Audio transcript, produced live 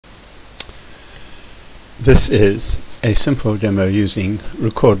This is a simple demo using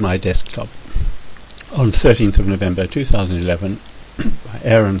Record My Desktop on 13th of November 2011 by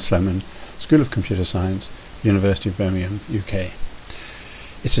Aaron Sloman, School of Computer Science, University of Birmingham, UK.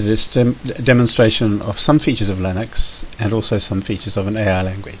 It's a demonstration of some features of Linux and also some features of an AI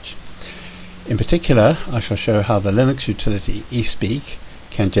language. In particular, I shall show how the Linux utility Espeak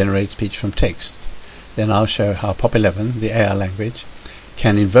can generate speech from text. Then I'll show how Pop11, the AI language,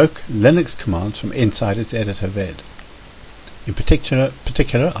 can invoke Linux commands from inside its editor VED. In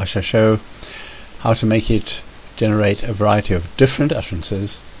particular, I shall show how to make it generate a variety of different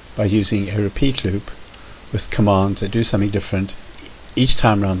utterances by using a repeat loop with commands that do something different each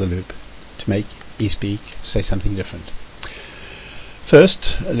time around the loop to make Espeak say something different.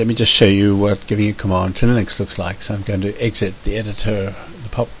 First, let me just show you what giving a command to Linux looks like. So I'm going to exit the editor, the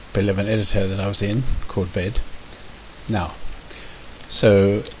Pop11 editor that I was in, called VED. Now,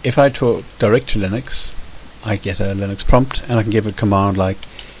 so if I talk direct to Linux, I get a Linux prompt, and I can give a command like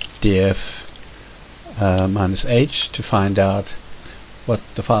df -h to find out what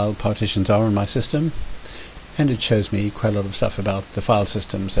the file partitions are on my system, and it shows me quite a lot of stuff about the file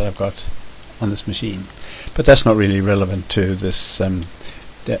systems that I've got on this machine. But that's not really relevant to this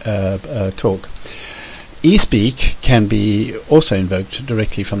talk. Espeak can be also invoked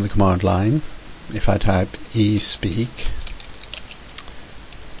directly from the command line. If I type espeak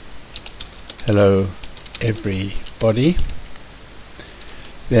hello everybody,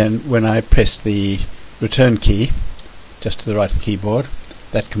 then when I press the return key just to the right of the keyboard,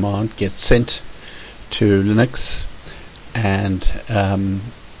 that command gets sent to Linux, and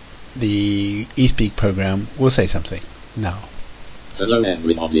the Espeak program will say something. Now, hello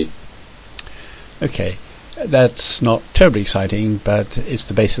everybody. Okay, that's not terribly exciting, but it's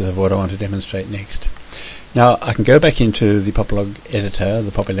the basis of what I want to demonstrate next. Now I can go back into the Poplog editor,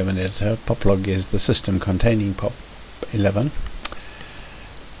 the Pop11 editor. Poplog is the system containing Pop11,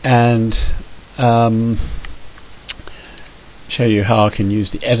 and show you how I can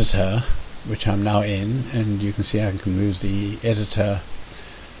use the editor, which I'm now in, and you can see I can move the editor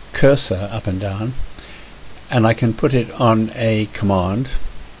cursor up and down, and I can put it on a command,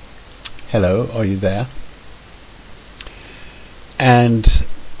 hello, are you there? And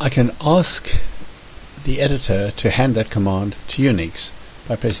I can ask the editor to hand that command to Unix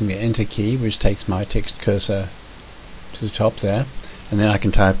by pressing the enter key, which takes my text cursor to the top there, and then I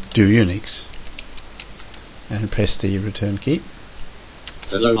can type do Unix and press the return key.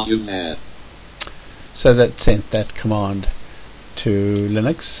 Hello, are you there? So that sent that command to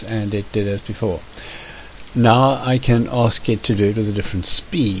Linux, and it did as before. Now I can ask it to do it with a different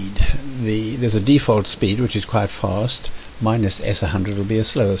speed. There's a default speed which is quite fast. -S100 will be a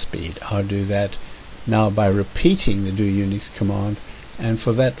slower speed. I'll do that now by repeating the do Unix command, and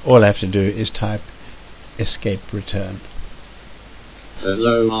for that all I have to do is type escape return.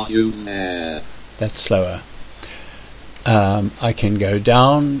 Hello, are you there? That's slower. I can go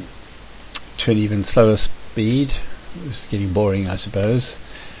down to an even slower speed. It's getting boring, I suppose.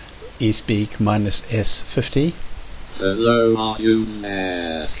 Espeak -S50. Hello, are you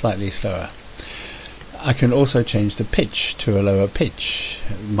there? Slightly slower. I can also change the pitch to a lower pitch.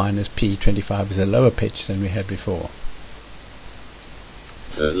 -P25 is a lower pitch than we had before.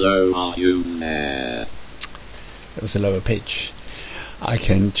 Hello, are you there? That was a lower pitch. I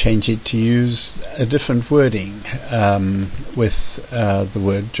can change it to use a different wording with the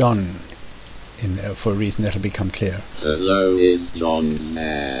word John in there for a reason that'll become clear. Hello, is John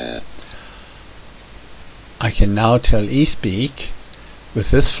there? I can now tell Espeak with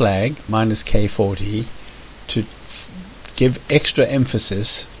this flag -K40 to give extra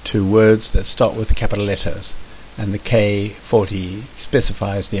emphasis to words that start with capital letters, and the K40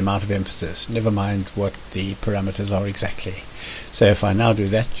 specifies the amount of emphasis, never mind what the parameters are exactly. So if I now do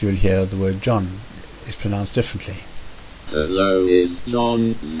that, you'll hear the word John is pronounced differently. Hello, is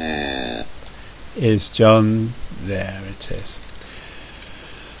John there? Is John there, it says.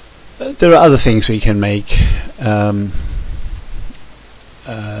 There are other things we can make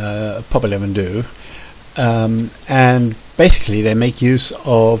Pop11 do, and basically they make use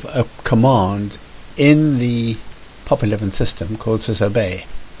of a command in the Pop11 system called sysobey,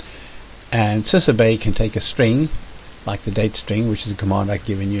 and sysobey can take a string like the date string, which is a command I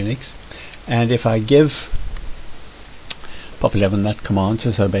give in Unix, and if I give Pop11 that command,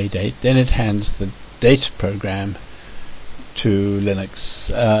 sysobey date, then it hands the date program to Linux,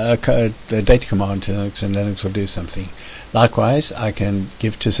 the date command to Linux, and Linux will do something. Likewise, I can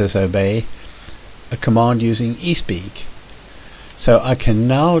give to sysobey a command using Espeak. So I can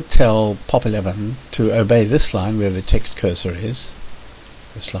now tell Pop11 to obey this line where the text cursor is,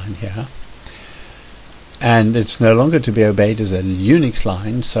 this line here, and it's no longer to be obeyed as a Unix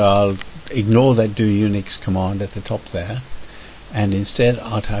line, so I'll ignore that do Unix command at the top there, and instead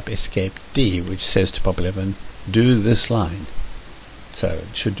I'll type escape D, which says to Pop11 do this line. So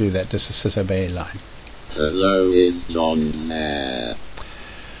it should do that, just a sysobey line. Hello is John there.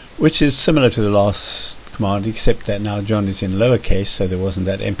 Which is similar to the last command, except that now John is in lowercase, so there wasn't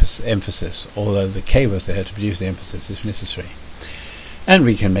that emphasis, although the K was there to produce the emphasis if necessary. And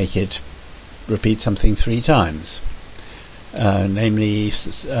we can make it repeat something 3 times. Namely,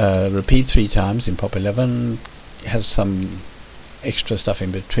 repeat 3 times in Pop11, has some extra stuff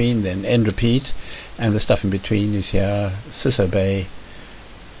in between, then end repeat, and the stuff in between is here sysobey,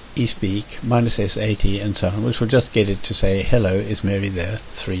 espeak, -s80, and so on, which will just get it to say hello is Mary there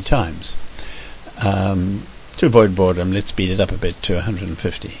 3 times. To avoid boredom, let's speed it up a bit to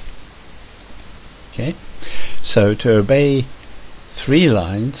 150. Okay, so to obey 3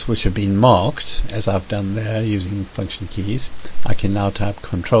 lines which have been marked, as I've done there using function keys, I can now type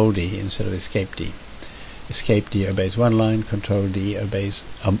Control D instead of Escape D. Escape D obeys 1 line, Control D obeys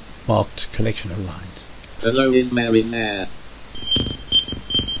a marked collection of lines. Hello is Mary there.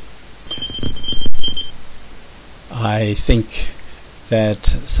 I think that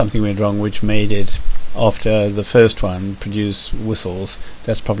something went wrong which made it, after the first one, produce whistles.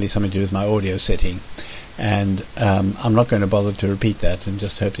 That's probably something to do with my audio setting, and I'm not going to bother to repeat that and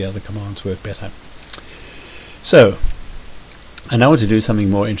just hope the other commands work better. So I now want to do something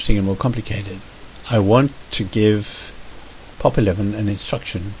more interesting and more complicated. I want to give Pop11 an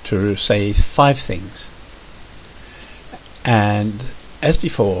instruction to say 5 things, and as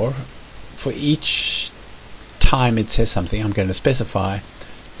before, for each time it says something, I'm going to specify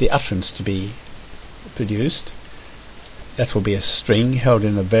the utterance to be produced. That will be a string held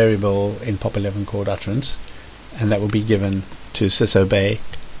in a variable in Pop11 called utterance, and that will be given to sysobey.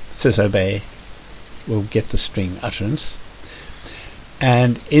 Sysobey will get the string utterance,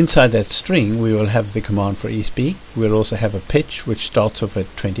 and inside that string we will have the command for espeak. We'll also have a pitch which starts off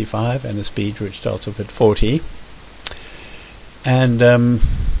at 25 and a speed which starts off at 40, and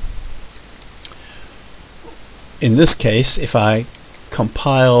in this case, if I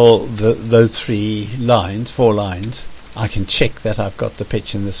compile those 4 lines, I can check that I've got the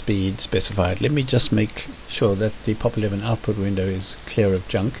pitch and the speed specified. Let me just make sure that the Pop11 output window is clear of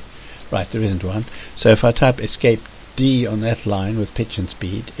junk. Right, there isn't one. So if I type escape D on that line with pitch and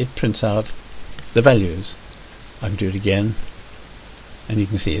speed, it prints out the values. I can do it again, and you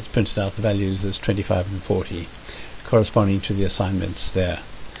can see it's printed out the values as 25 and 40, corresponding to the assignments there.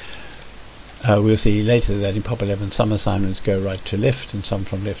 We'll see later that in Pop11 some assignments go right to left and some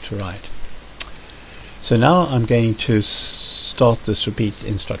from left to right. So now I'm going to start this repeat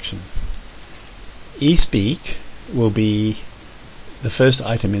instruction. Espeak will be the first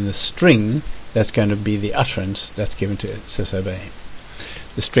item in the string that's going to be the utterance that's given to sysobey.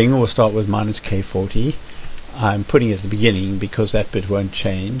 The string will start with -K40. I'm putting it at the beginning because that bit won't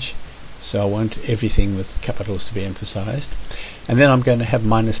change, so I want everything with capitals to be emphasized. And then I'm going to have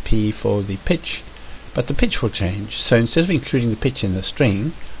 -P for the pitch, but the pitch will change. So instead of including the pitch in the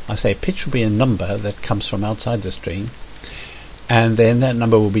string, I say pitch will be a number that comes from outside the string, and then that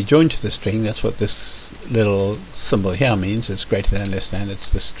number will be joined to the string. That's what this little symbol here means. It's greater than, less than.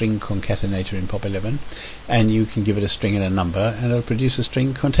 It's the string concatenator in Pop11, and you can give it a string and a number, and it'll produce a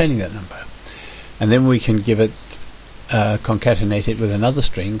string containing that number. And then we can give it concatenate it with another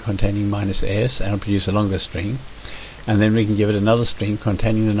string containing -s, and it'll produce a longer string. And then we can give it another string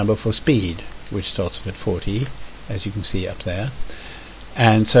containing the number for speed, which starts off at 40, as you can see up there.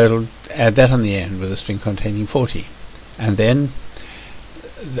 And so it'll add that on the end with a string containing 40. And then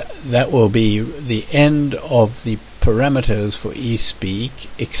that will be the end of the parameters for espeak,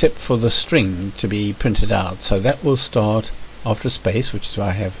 except for the string to be printed out. So that will start after space, which is why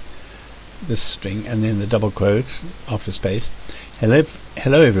I have this string, and then the double quote after space.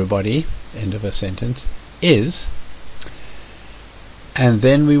 Hello everybody, end of a sentence, is, and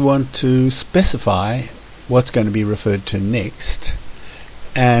then we want to specify what's going to be referred to next,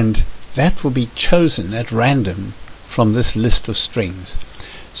 and that will be chosen at random from this list of strings.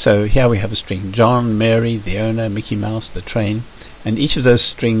 So here we have a string: John, Mary, the owner, Mickey Mouse, the train, and each of those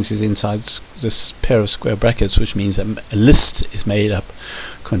strings is inside this pair of square brackets, which means that a list is made up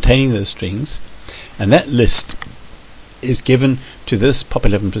containing those strings, and that list is given to this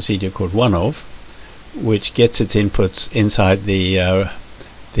Pop11 procedure called one_of, which gets its inputs inside the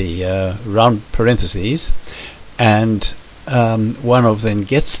round parentheses, and one_of then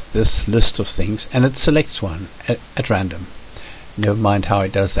gets this list of things and it selects one at random. Never mind how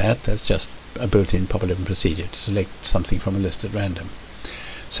it does that, that's just a built-in Pop11 procedure to select something from a list at random.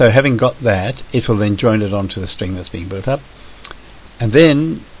 So having got that, it will then join it onto the string that's being built up, and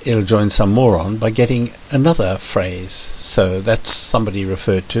then it'll join some more on by getting another phrase. So that's somebody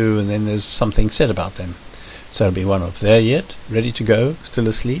referred to, and then there's something said about them. So it'll be one of there yet, ready to go, still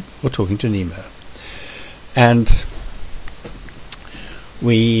asleep, or talking to Nemo. And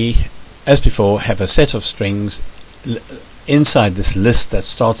we, as before, have a set of strings inside this list that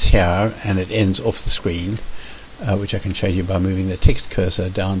starts here and it ends off the screen, which I can show you by moving the text cursor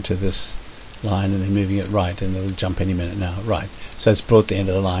down to this line and then moving it right, and it'll jump any minute now. Right, so it's brought the end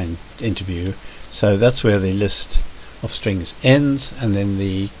of the line into view. So that's where the list of strings ends, and then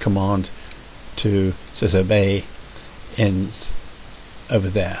the command to sysobey ends over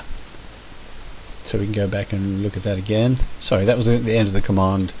there. So we can go back and look at that again. Sorry, that was at the end of the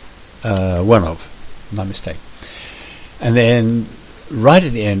command one of, my mistake. And then right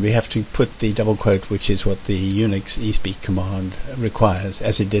at the end we have to put the double quote, which is what the Unix espeak command requires,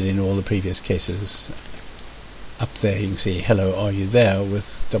 as it did in all the previous cases. Up there you can see hello, are you there,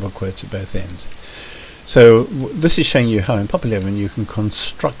 with double quotes at both ends. So this is showing you how in Pop11 you can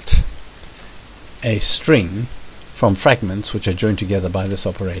construct a string from fragments which are joined together by this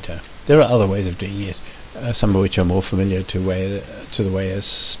operator. There are other ways of doing it, some of which are more familiar to the way a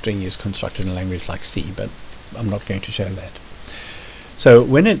string is constructed in a language like C, but I'm not going to show that. So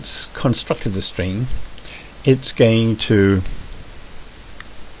when it's constructed the string, it's going to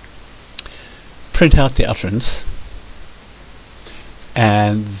print out the utterance,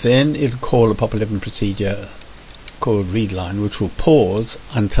 and then it'll call a Pop11 procedure called readline, which will pause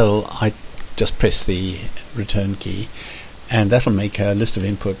until I just press the return key, and that'll make a list of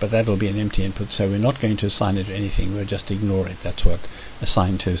input, but that'll be an empty input, so we're not going to assign it to anything, we'll just ignore it. That's what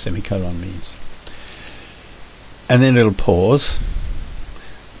assign to semicolon means. And then it'll pause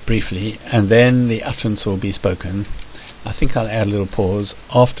briefly, and then the utterance will be spoken. I think I'll add a little pause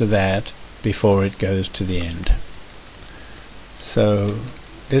after that before it goes to the end. So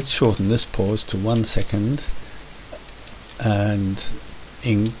let's shorten this pause to 1 second, and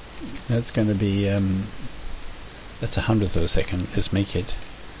that's going to be that's 1/100 of a second. Let's make it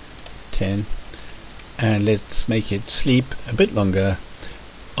 10, and let's make it sleep a bit longer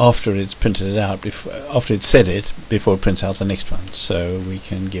after it's printed it out, after it's said it, before it prints out the next one. So we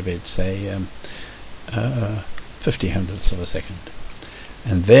can give it, say, 50/100 of a second,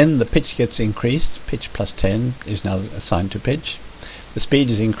 and then the pitch gets increased. Pitch plus 10 is now assigned to pitch. The speed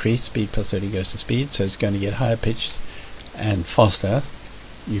is increased. Speed plus 30 goes to speed, so it's going to get higher pitched and faster.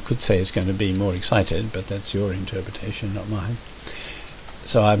 You could say it's going to be more excited, but that's your interpretation, not mine.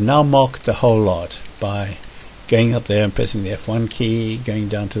 So I've now marked the whole lot by going up there and pressing the F1 key, going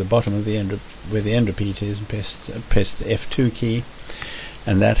down to the bottom of the end where the end repeat is, and press the F2 key,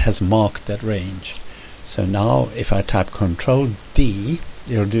 and that has marked that range. So now if I type Control D,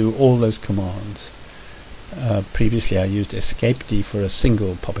 it'll do all those commands. Previously I used Escape D for a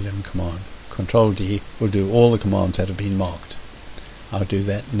single Pop11 command. Control D will do all the commands that have been marked. I'll do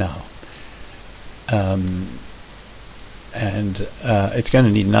that now. And it's going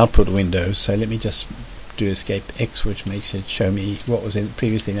to need an output window, so let me just do Escape X, which makes it show me what was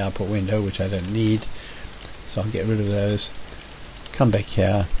previously in the output window, which I don't need. So I'll get rid of those, come back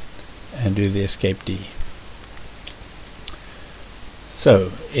here and do the Escape D.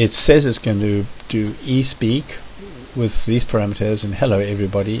 So it says it's going to do espeak with these parameters, and hello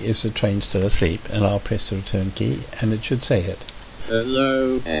everybody, is the train still asleep? And I'll press the return key and it should say it.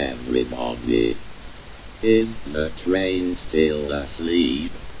 Hello everybody, is the train still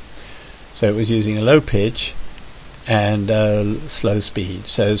asleep? So it was using a low pitch and slow speed.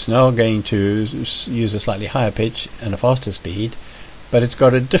 So it's now going to use a slightly higher pitch and a faster speed, but it's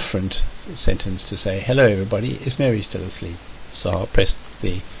got a different sentence to say, hello everybody, is Mary still asleep? So I'll press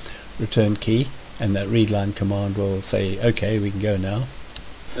the return key and that readline command will say, okay, we can go now.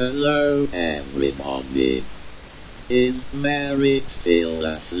 Hello everybody, is Mary still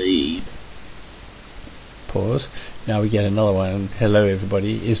asleep? Pause. Now we get another one. Hello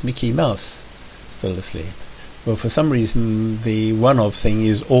everybody, is Mickey Mouse still asleep? Well, for some reason the one of thing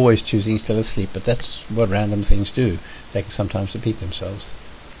is always choosing still asleep, but that's what random things do. They can sometimes repeat themselves.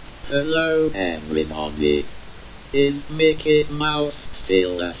 Hello everybody, is Mickey Mouse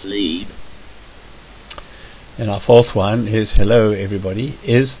still asleep? And our fourth one is, hello everybody,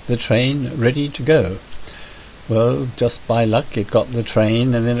 is the train ready to go? Well, just by luck it got the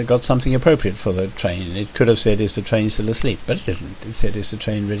train, and then it got something appropriate for the train. It could have said, is the train still asleep? But it didn't. It said, is the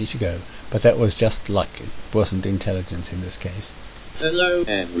train ready to go? But that was just luck. It wasn't intelligence in this case. Hello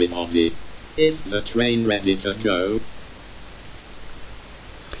everybody, is the train ready to go?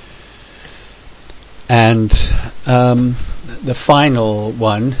 And the final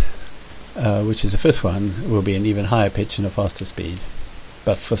one, which is the fifth one, will be an even higher pitch and a faster speed.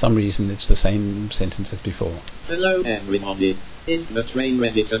 But for some reason it's the same sentence as before. Hello everybody, is the train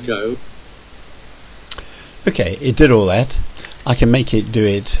ready to go? Okay, it did all that. I can make it do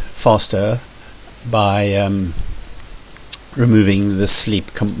it faster by removing the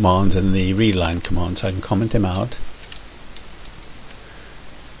sleep commands and the reline commands. I can comment them out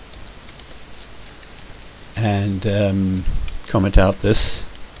and comment out this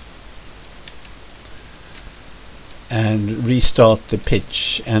and restart the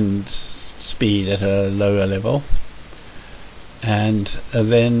pitch and speed at a lower level, and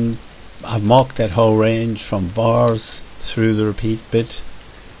then I've marked that whole range from vars through the repeat bit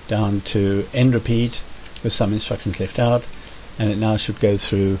down to end repeat with some instructions left out, and it now should go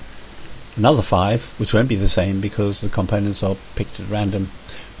through another 5, which won't be the same because the components are picked at random,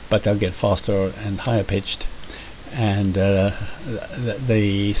 but they'll get faster and higher pitched, and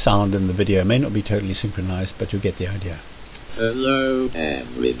the sound and the video may not be totally synchronized, but you'll get the idea. Hello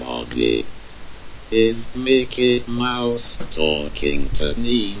everybody, is Mickey Mouse talking to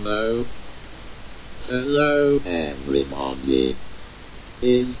Nemo? Hello everybody,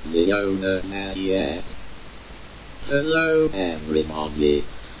 is the owner there yet? Hello everybody,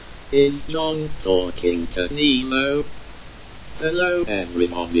 is John talking to Nemo? Hello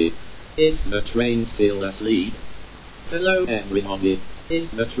everybody, is the train still asleep? Hello everybody,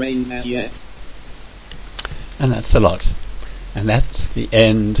 is the train there yet? And that's a lot. And that's the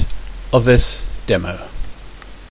end of this demo.